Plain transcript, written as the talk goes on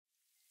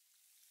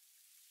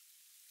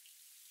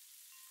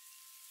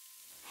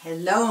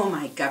Hello,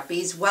 my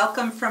guppies.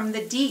 Welcome from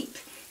the deep.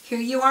 Here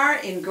you are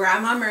in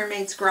Grandma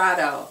Mermaid's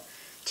grotto.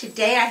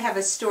 Today I have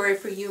a story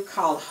for you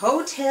called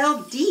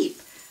Hotel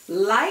Deep,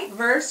 Light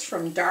Verse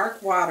from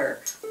Dark Water,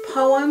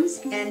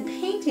 Poems and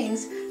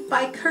Paintings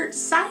by Kurt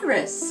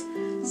Cyrus.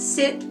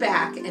 Sit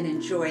back and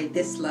enjoy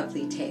this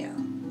lovely tale.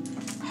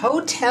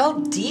 Hotel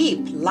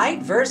Deep,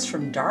 Light Verse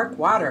from Dark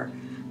Water,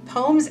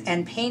 Poems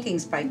and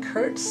Paintings by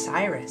Kurt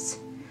Cyrus.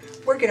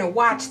 We're going to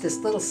watch this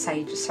little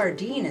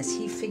sardine as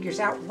he figures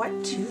out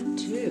what to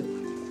do.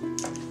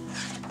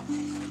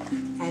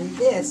 And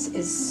this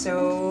is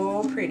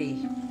so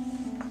pretty.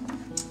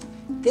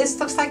 This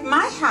looks like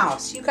my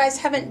house. You guys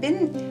haven't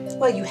been,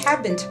 well, you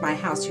have been to my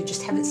house, you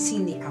just haven't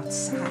seen the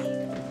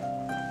outside.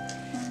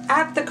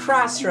 At the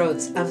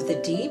crossroads of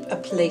the deep, a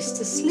place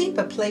to sleep,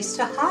 a place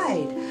to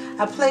hide,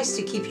 a place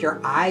to keep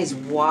your eyes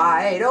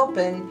wide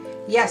open.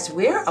 Yes,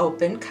 we're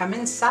open, come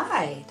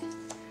inside.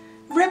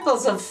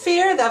 Ripples of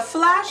fear, the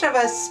flash of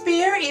a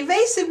spear,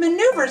 evasive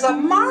maneuvers, a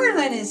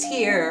marlin is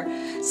here.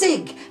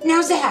 Zig,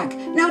 now zag,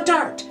 now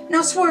dart,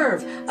 now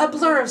swerve, a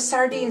blur of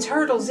sardines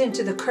hurtles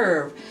into the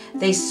curve.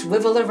 They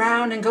swivel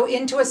around and go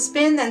into a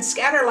spin, then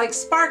scatter like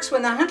sparks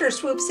when the hunter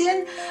swoops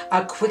in.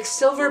 A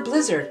quicksilver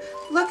blizzard,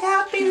 look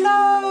out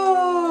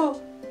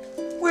below.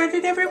 Where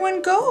did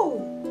everyone go?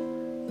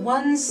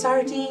 One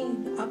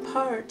sardine,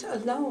 apart,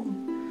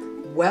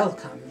 alone.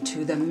 Welcome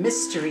to the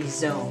mystery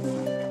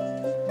zone.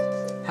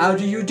 How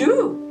do you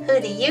do? Who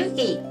do you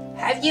eat?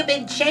 Have you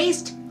been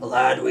chased?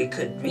 Glad we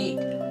could meet.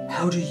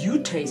 How do you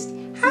taste?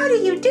 How do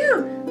you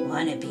do?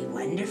 Wanna be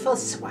wonderful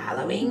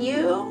swallowing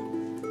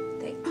you?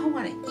 They all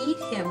want to eat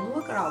him.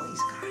 Look at all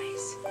these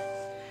guys.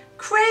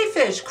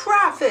 Crayfish,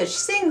 crawfish,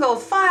 single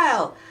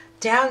file.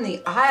 Down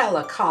the aisle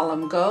a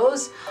column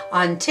goes,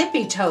 on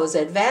tippy toes,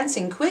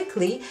 advancing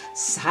quickly,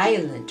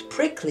 silent,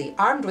 prickly,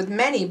 armed with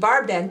many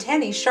barbed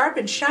antennae, sharp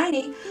and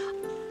shiny.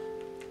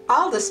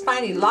 All the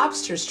spiny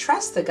lobsters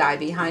trust the guy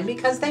behind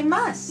because they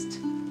must.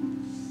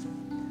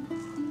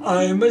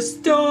 I'm a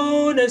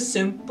stone, a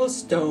simple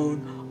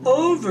stone,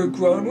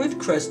 overgrown with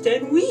crust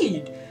and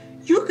weed.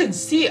 You can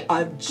see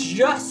I'm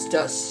just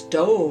a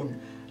stone,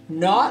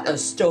 not a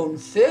stone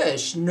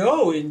fish,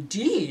 no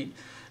indeed.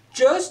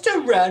 Just a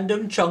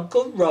random chunk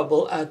of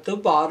rubble at the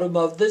bottom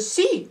of the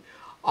sea.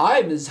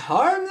 I'm as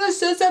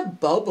harmless as a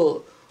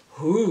bubble.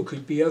 Who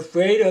could be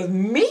afraid of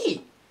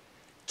me?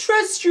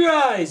 Trust your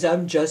eyes,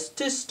 I'm just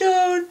a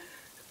stone.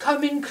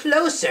 Come in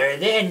closer,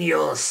 then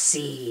you'll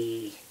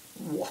see.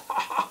 Look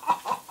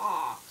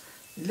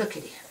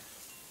at him.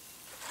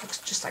 Looks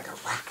just like a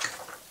rock.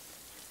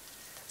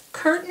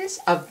 Curtains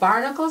of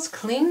barnacles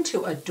cling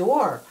to a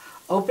door.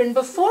 Open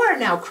before,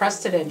 now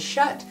crusted and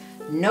shut.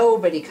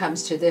 Nobody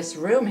comes to this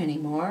room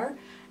anymore.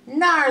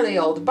 Gnarly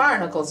old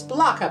barnacles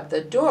block up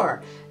the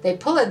door. They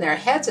pull in their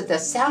heads at the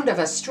sound of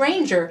a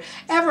stranger,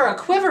 ever a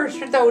quiver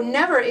though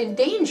never in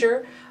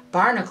danger.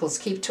 Barnacles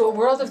keep to a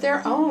world of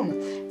their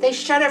own. They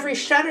shut every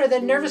shutter,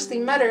 then nervously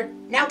mutter,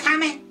 "No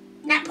comment,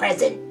 not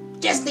present,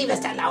 just leave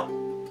us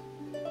alone."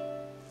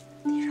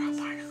 These are all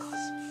barnacles.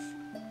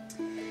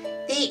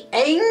 The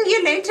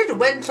angulated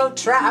wental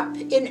trap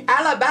in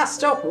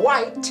alabaster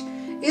white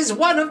is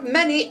one of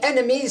many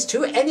enemies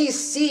to any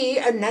sea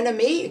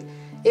anemone.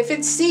 If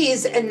it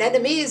sees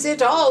anemones,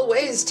 it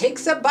always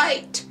takes a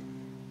bite.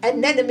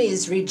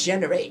 Anemones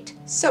regenerate,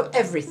 so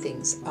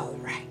everything's all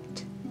right.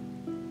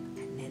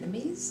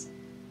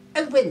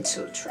 A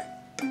wental trap.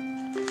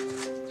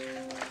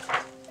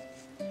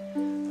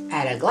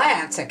 At a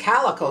glance, a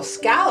calico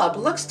scallop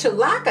looks to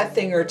lack a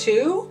thing or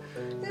two.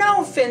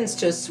 No fins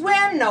to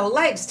swim, no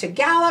legs to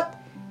gallop.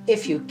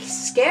 If you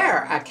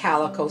scare a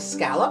calico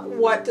scallop,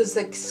 what does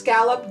the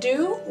scallop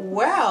do?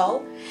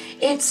 Well,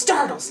 it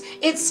startles,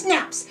 it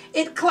snaps,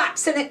 it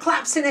claps and it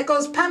claps and it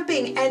goes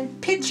pumping and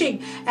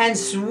pitching and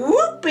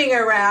swooping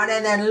around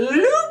and then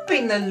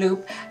looping the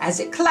loop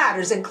as it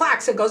clatters and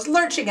clacks and goes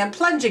lurching and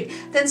plunging,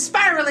 then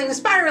spiraling,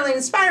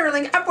 spiraling,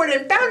 spiraling upward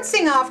and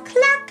bouncing off,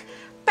 clack,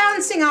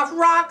 bouncing off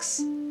rocks,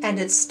 and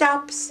it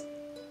stops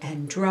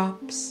and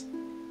drops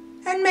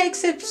and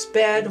makes its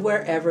bed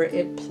wherever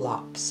it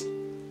plops.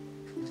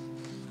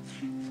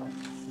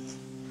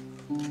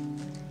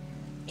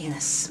 In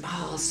a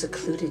small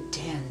secluded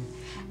den,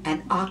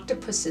 an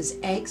octopus's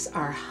eggs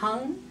are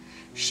hung.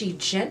 She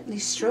gently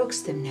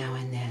strokes them now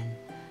and then.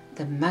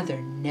 The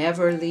mother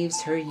never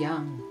leaves her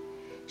young.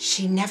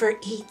 She never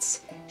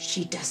eats,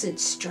 she doesn't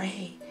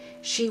stray.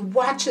 She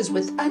watches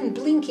with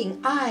unblinking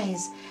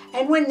eyes,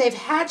 and when they've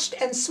hatched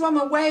and swum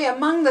away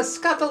among the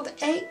scuttled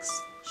eggs,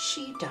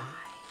 she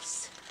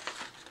dies.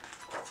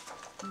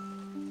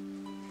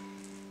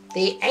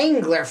 The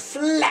angler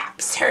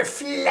flaps her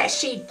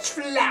fleshy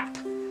flap.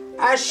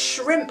 A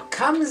shrimp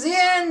comes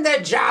in, the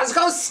jaws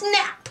go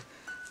snap.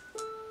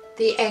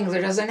 The angler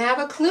doesn't have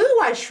a clue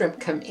why shrimp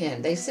come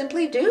in. They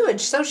simply do,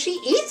 and so she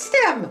eats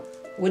them.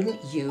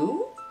 Wouldn't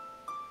you?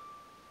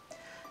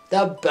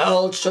 The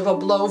belch of a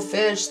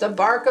blowfish, the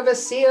bark of a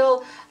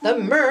seal, the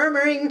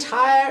murmuring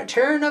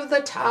turn of the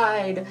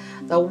tide,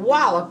 the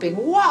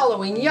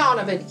wallowing yawn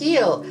of an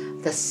eel,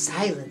 the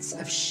silence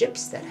of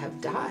ships that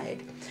have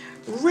died.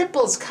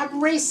 Ripples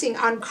come racing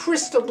on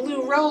crystal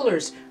blue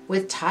rollers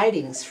with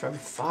tidings from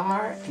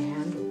far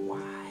and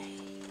wide.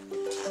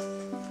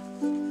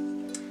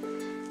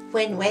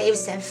 When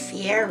waves of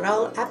fear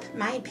roll up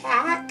my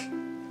back,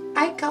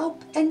 I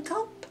gulp and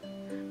gulp.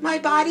 My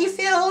body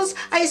fills,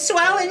 I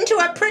swell into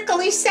a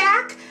prickly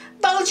sack,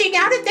 bulging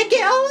out at the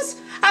gills.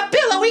 A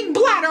billowing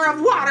bladder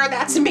of water,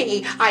 that's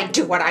me. I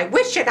do what I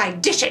wish and I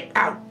dish it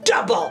out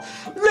double.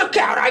 Look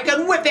out, I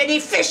can whip any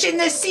fish in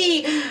the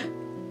sea.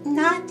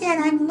 Not that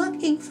I'm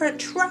looking for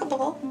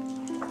trouble.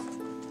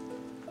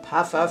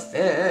 Puffer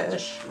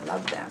fish,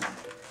 love them.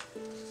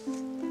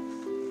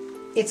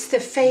 It's the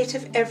fate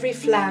of every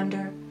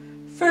flounder.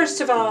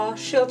 First of all,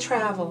 she'll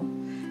travel.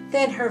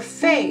 Then her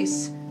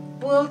face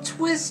will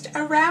twist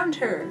around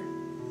her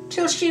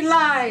till she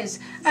lies,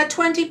 a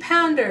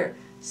 20-pounder,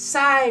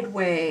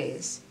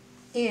 sideways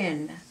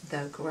in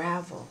the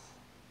gravel.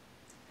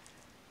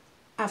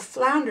 A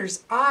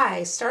flounder's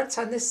eye starts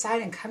on this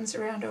side and comes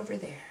around over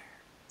there.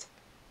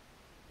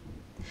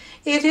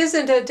 It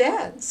isn't a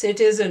dance, it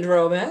isn't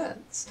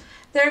romance.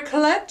 They're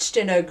clutched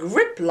in a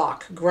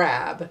grip-lock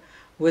grab,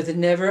 with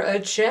never a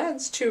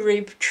chance to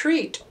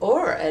retreat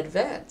or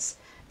advance.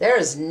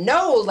 There's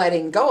no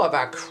letting go of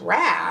a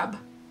crab.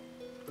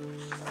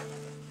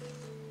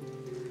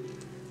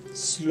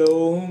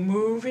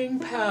 Slow-moving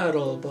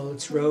paddle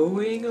boats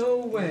rowing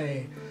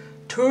away,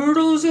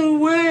 turtles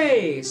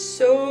away,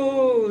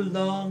 so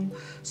long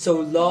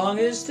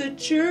is the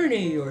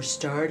journey you're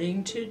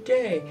starting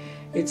today.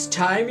 It's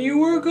time you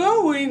were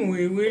going,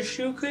 we wish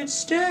you could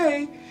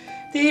stay.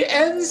 The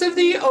ends of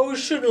the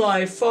ocean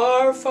lie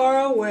far, far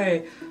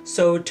away,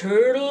 so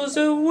turtles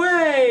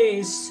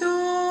away,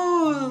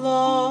 so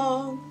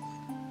long.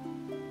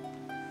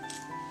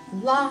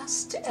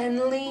 Lost and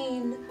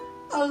lean,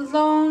 a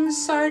lone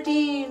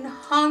sardine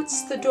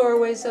haunts the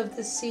doorways of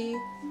the sea.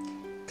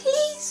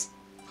 Please,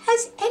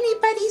 has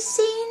anybody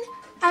seen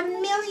a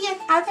million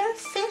other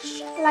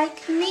fish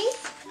like me?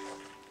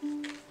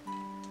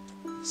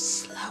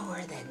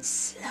 Slower than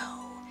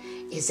slow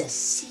is a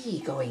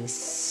sea-going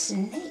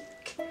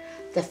snake.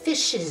 The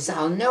fishes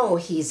all know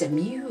he's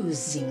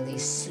amusingly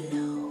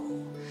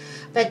slow.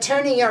 But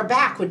turning your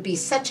back would be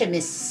such a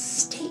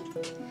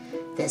mistake.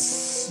 The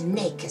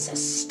snake is a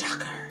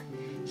stalker.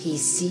 He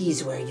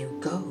sees where you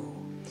go.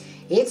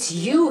 It's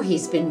you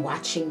he's been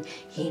watching.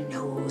 He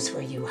knows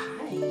where you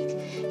hide.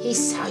 He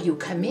saw you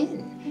come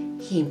in.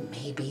 He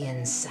may be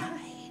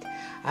inside.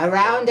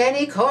 Around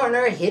any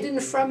corner, hidden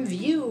from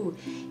view.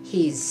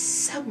 He's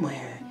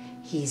somewhere.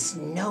 He's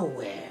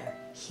nowhere.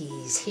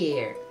 He's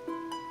here.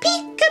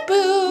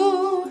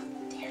 Peekaboo!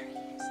 There he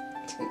is.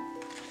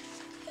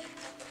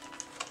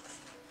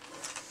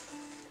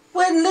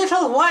 When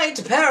little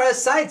white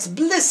parasites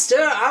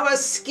blister our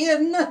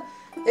skin,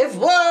 if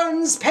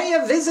worms pay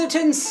a visit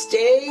and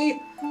stay,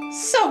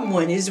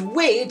 someone is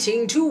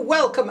waiting to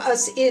welcome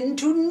us in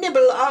to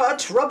nibble our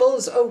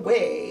troubles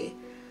away.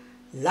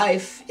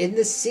 Life in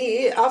the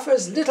sea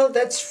offers little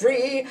that's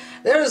free.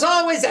 There's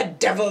always a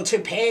devil to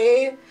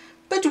pay.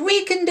 But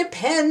we can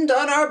depend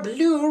on our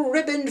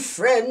blue-ribboned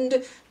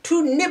friend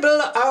to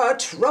nibble our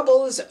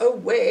troubles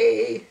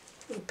away.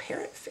 Little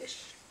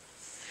parrotfish.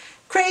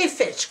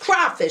 Crayfish,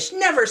 crawfish,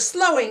 never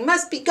slowing,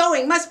 must be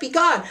going, must be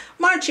gone,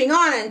 marching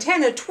on,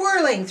 antenna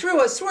twirling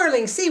through a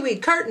swirling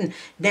seaweed curtain,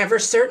 never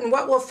certain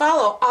what will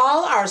follow.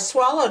 All are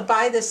swallowed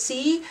by the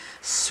sea,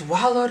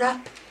 swallowed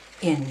up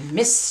in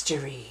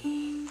mystery.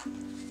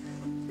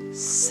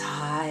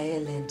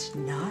 Silent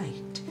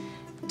night,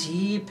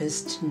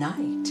 deepest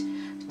night,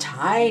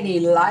 tiny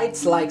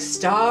lights like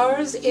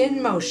stars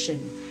in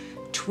motion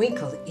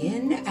twinkle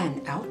in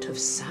and out of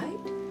sight.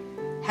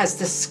 Has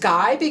the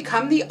sky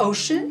become the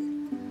ocean?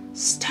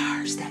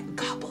 Stars that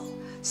gobble,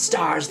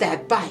 stars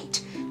that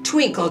bite.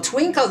 Twinkle,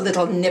 twinkle,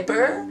 little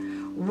nipper.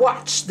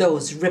 Watch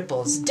those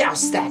ripples,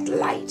 douse that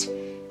light.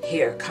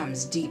 Here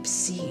comes deep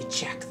sea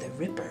Jack the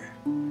Ripper.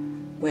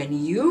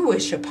 When you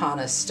wish upon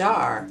a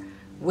star,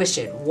 wish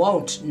it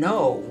won't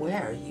know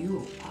where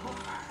you are.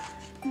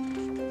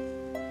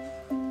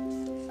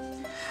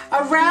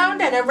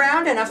 Around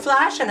and a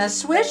flash and a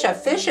swish, a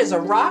fish is a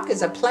rock,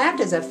 is a plant,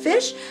 is a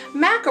fish,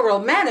 mackerel,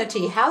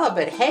 manatee,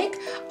 halibut, hake.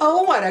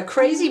 Oh, what a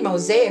crazy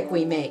mosaic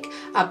we make.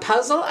 A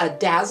puzzle, a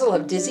dazzle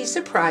of dizzy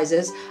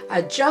surprises,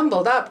 a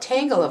jumbled up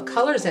tangle of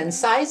colors and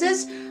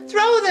sizes.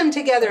 Throw them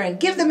together and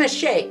give them a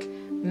shake.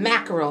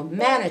 Mackerel,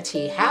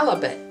 manatee,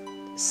 halibut,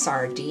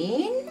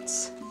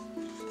 sardines.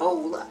 Oh,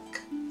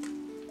 look.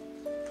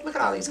 Look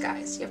at all these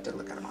guys. You have to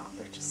look at them all.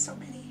 There's just so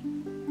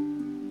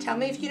many. Tell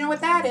me if you know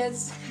what that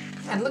is.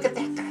 And look at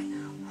that guy.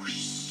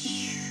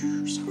 Whoosh,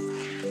 so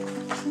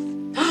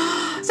fun.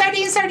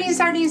 Sardines, sardines,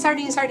 sardines,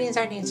 sardines, sardines,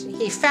 sardines.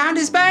 He found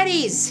his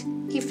buddies.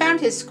 He found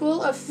his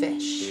school of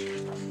fish.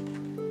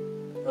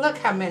 Look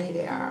how many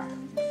there are.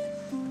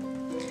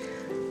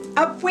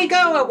 Up we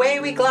go, away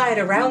we glide,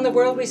 around the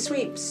world we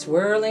sweep,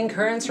 swirling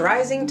currents,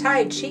 rising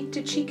tide, cheek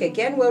to cheek,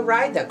 again we'll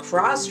ride the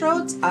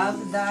crossroads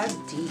of the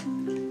deep.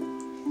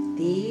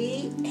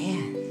 The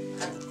end.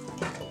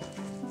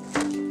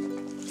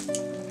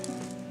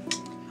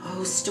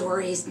 Ghost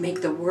stories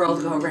make the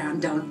world go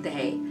round, don't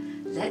they?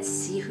 Let's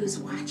see who's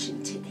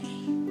watching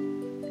today.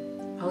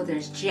 Oh,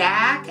 there's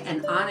Jack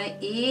and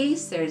Anais.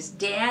 There's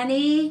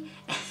Danny.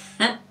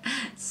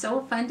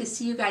 So fun to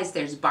see you guys.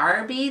 There's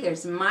Barbie.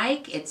 There's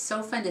Mike. It's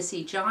so fun to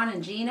see John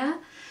and Gina.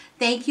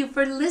 Thank you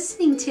for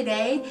listening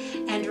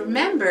today. And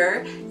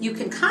remember, you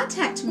can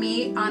contact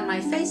me on my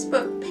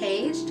Facebook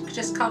page,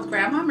 just called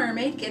Grandma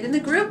Mermaid. Get in the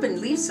group and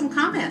leave some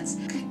comments.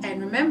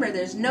 And remember,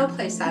 there's no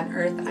place on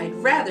earth I'd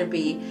rather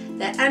be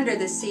than under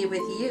the sea with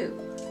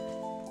you.